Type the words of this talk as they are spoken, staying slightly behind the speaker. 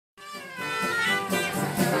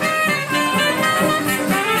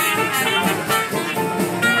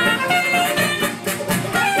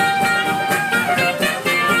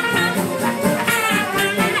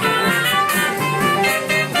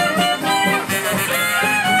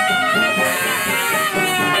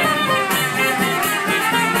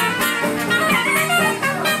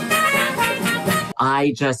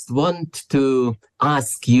I just want to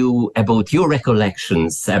ask you about your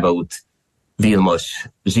recollections about Vilmos,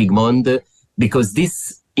 Zsigmond, because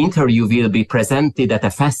this interview will be presented at a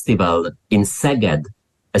festival in Szeged,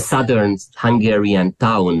 a southern Hungarian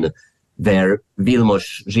town where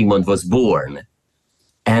Vilmos Zsigmond was born.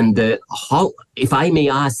 And how, if I may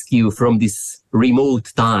ask you from these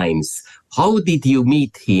remote times, how did you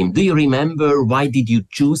meet him? Do you remember? Why did you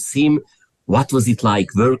choose him? What was it like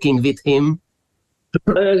working with him?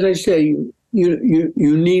 As I say,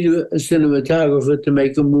 you need a cinematographer to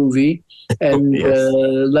make a movie. And Yes.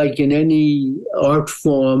 Like in any art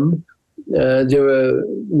form, there are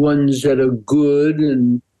ones that are good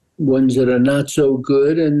and ones that are not so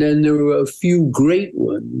good. And then there were a few great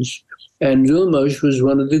ones. And Vilmos was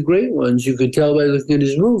one of the great ones. You could tell by looking at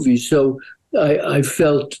his movies. So I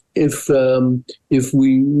felt if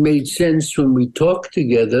we made sense when we talked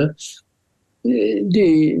together,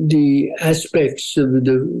 the aspects of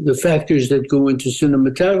the factors that go into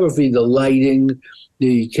cinematography, the lighting,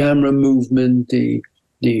 the camera movement, the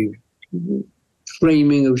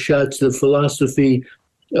framing of shots, the philosophy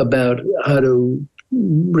about how to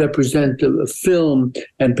represent a film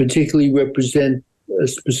and particularly represent a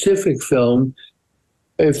specific film,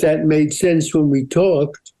 if that made sense when we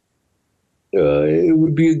talked, it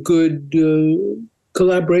would be a good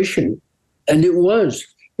collaboration. And it was.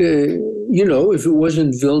 If it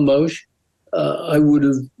wasn't Vilmos, I would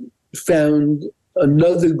have found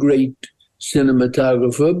another great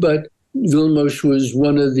cinematographer, but Vilmos was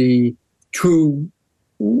one of the true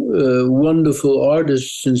wonderful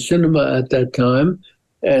artists in cinema at that time,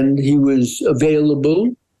 and he was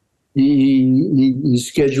available. His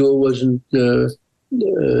schedule wasn't,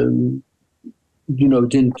 didn't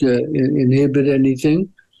inhibit anything.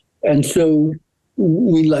 And so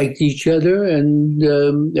we liked each other, and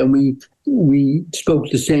we spoke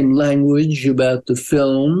the same language about the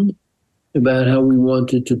film, about how we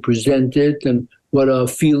wanted to present it, and what our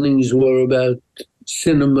feelings were about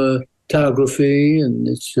cinematography and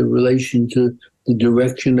its relation to the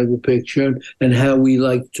direction of a picture, and how we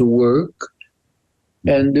like to work.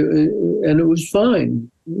 And it was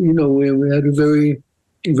fine. We had a very,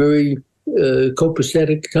 very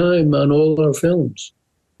copacetic time on all our films.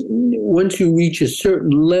 Once you reach a certain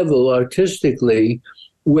level artistically,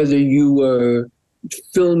 whether you are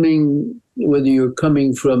filming, whether you're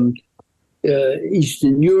coming from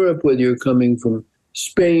Eastern Europe, whether you're coming from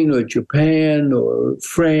Spain or Japan or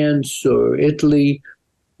France or Italy,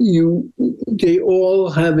 they all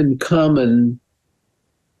have in common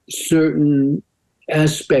certain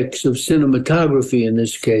aspects of cinematography, in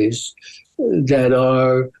this case, that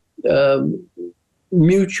are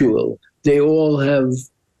mutual. They all have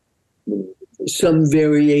some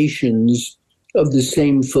variations of the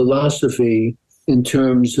same philosophy in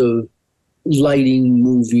terms of lighting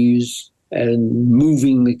movies and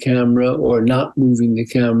moving the camera or not moving the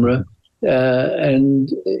camera.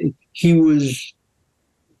 And he was,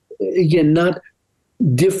 again, not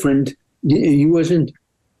different. He wasn't,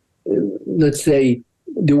 let's say,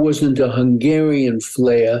 there wasn't a Hungarian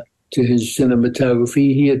flair to his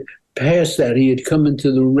cinematography. He had passed that. He had come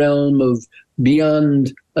into the realm of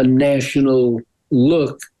beyond a national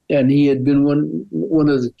look, and he had been one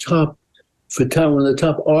of the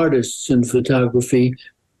top artists in photography.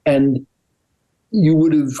 And you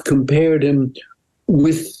would have compared him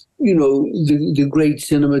with, the great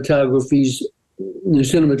cinematographers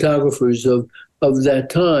of that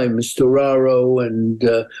time, Storaro and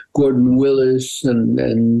Gordon Willis,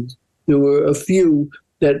 and there were a few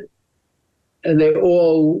and they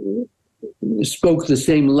all spoke the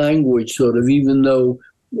same language, sort of, even though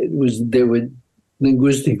they were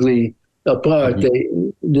linguistically apart.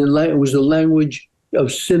 Mm-hmm. It was a language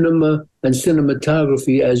of cinema and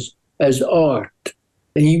cinematography as art.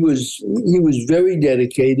 He was very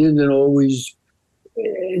dedicated and always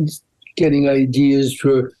getting ideas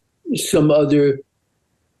for some other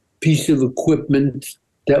piece of equipment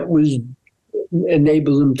that was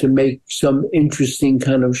enable him to make some interesting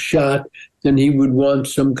kind of shot. Then he would want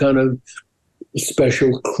some kind of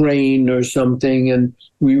special crane or something, and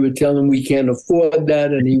we would tell him we can't afford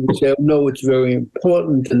that, and he would say, oh, no, it's very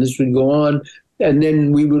important, and this would go on. And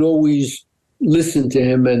then we would always listen to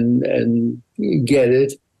him and get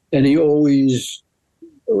it, and he always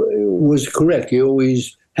was correct. He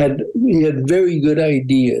always had very good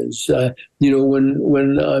ideas.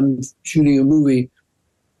 When I'm shooting a movie,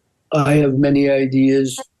 I have many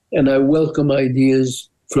ideas, and I welcome ideas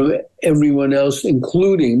from everyone else,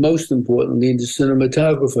 including, most importantly, the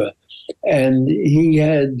cinematographer. And he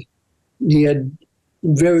had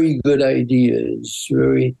very good ideas,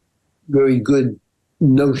 very, very good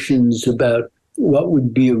notions about what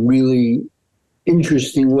would be a really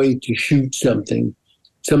interesting way to shoot something.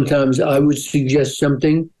 Sometimes I would suggest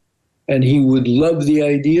something and he would love the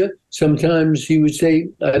idea. Sometimes he would say,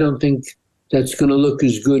 I don't think that's going to look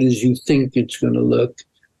as good as you think it's going to look.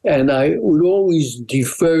 And I would always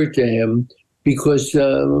defer to him because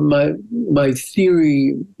my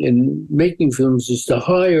theory in making films is to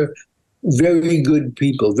hire very good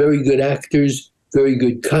people, very good actors, very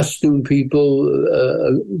good costume people,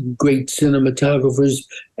 great cinematographers,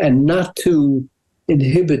 and not to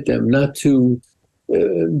inhibit them, not to,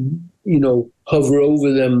 hover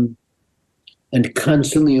over them and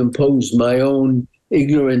constantly impose my own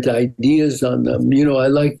ignorant ideas on them. I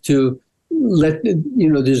like to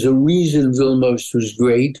there's a reason Vilmos was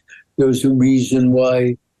great. There's a reason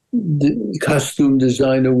why the costume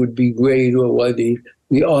designer would be great or why the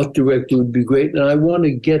art director would be great. And I want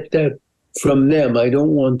to get that from them. I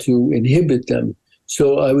don't want to inhibit them.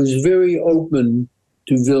 So I was very open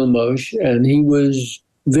to Vilmos, and he was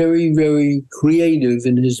very, very creative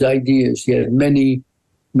in his ideas. He had many,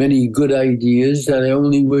 many good ideas, and I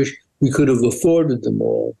only wish we could have afforded them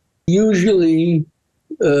all. Usually,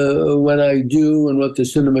 what I do and what the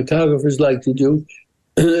cinematographers like to do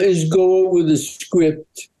is go over the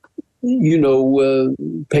script,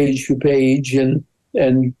 page for page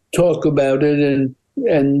and talk about it.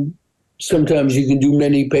 And sometimes you can do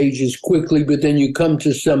many pages quickly, but then you come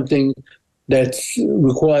to something that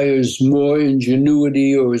requires more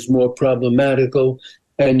ingenuity or is more problematical,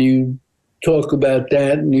 and you talk about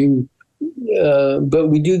that. And but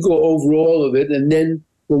we do go over all of it. And then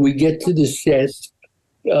when we get to the set,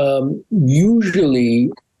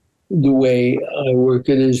 usually the way I work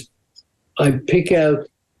it is I pick out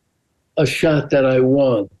a shot that I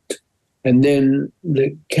want, and then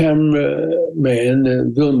the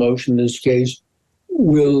cameraman, Vilmos in this case,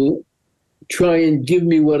 will try and give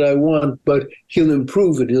me what I want, but he'll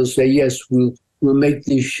improve it. He'll say, yes, we'll make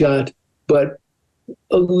this shot, but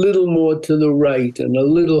a little more to the right and a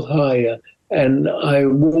little higher, and I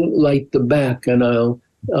won't light the back, and I'll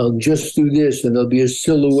just do this, and there'll be a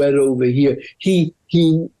silhouette over here. He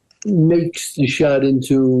makes the shot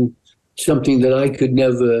into something that I could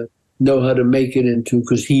never know how to make it into,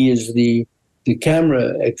 because he is the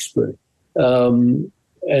camera expert. And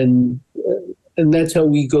that's how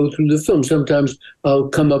we go through the film. Sometimes I'll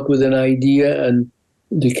come up with an idea, and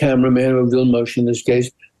the cameraman, or Vilmos in this case,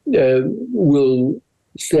 will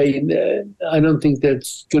say, I don't think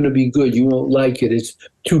that's going to be good. You won't like it. It's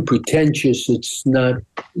too pretentious. It's not.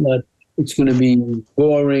 It's going to be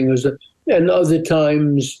boring. Or so. And other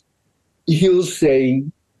times he'll say,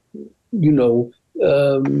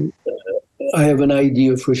 I have an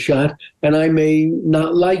idea for a shot, and I may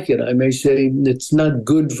not like it. I may say it's not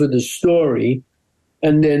good for the story,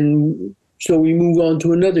 and then so we move on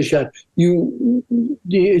to another shot.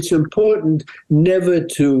 It's important never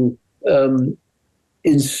to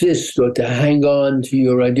insist or to hang on to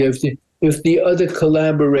your idea. If the other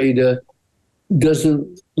collaborator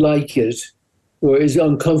doesn't like it or is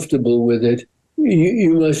uncomfortable with it,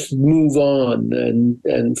 you must move on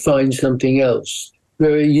and find something else.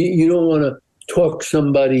 You don't want to talk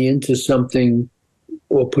somebody into something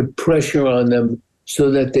or put pressure on them so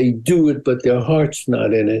that they do it, but their heart's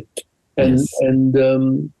not in it.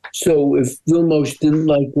 So if Vilmos didn't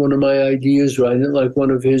like one of my ideas or I didn't like one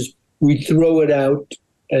of his, we throw it out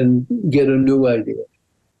and get a new idea.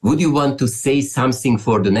 Would you want to say something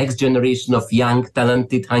for the next generation of young,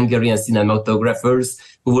 talented Hungarian cinematographers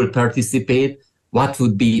who will participate? What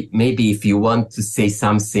would be, maybe if you want to say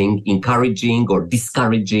something encouraging or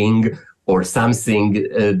discouraging or something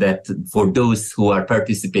that for those who are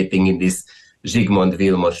participating in this Zsigmond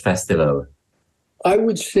Vilmos Festival? I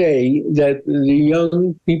would say that the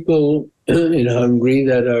young people in Hungary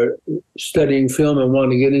that are studying film and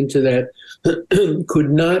want to get into that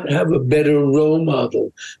could not have a better role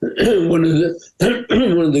model. One of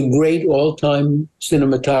the great all-time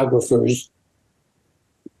cinematographers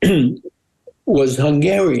was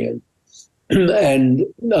Hungarian, and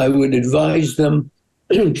I would advise them,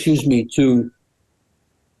 to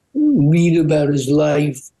read about his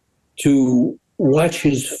life, to watch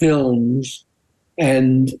his films,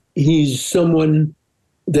 and he's someone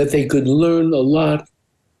that they could learn a lot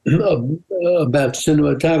about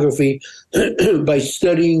cinematography by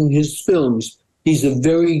studying his films. He's a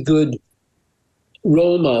very good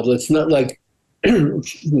role model. It's not like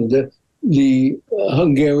the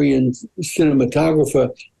Hungarian cinematographer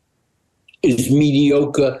is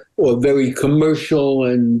mediocre or very commercial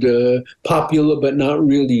and popular, but not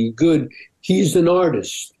really good. He's an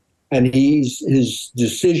artist, and his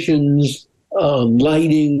decisions on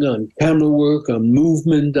lighting, on camera work, on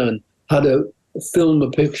movement, on how to film a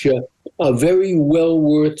picture are very well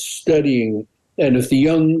worth studying. And if the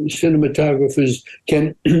young cinematographers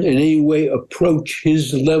can in any way approach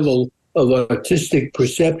his level of artistic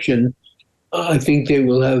perception, I think they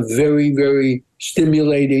will have very, very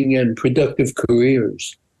stimulating and productive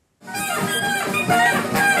careers.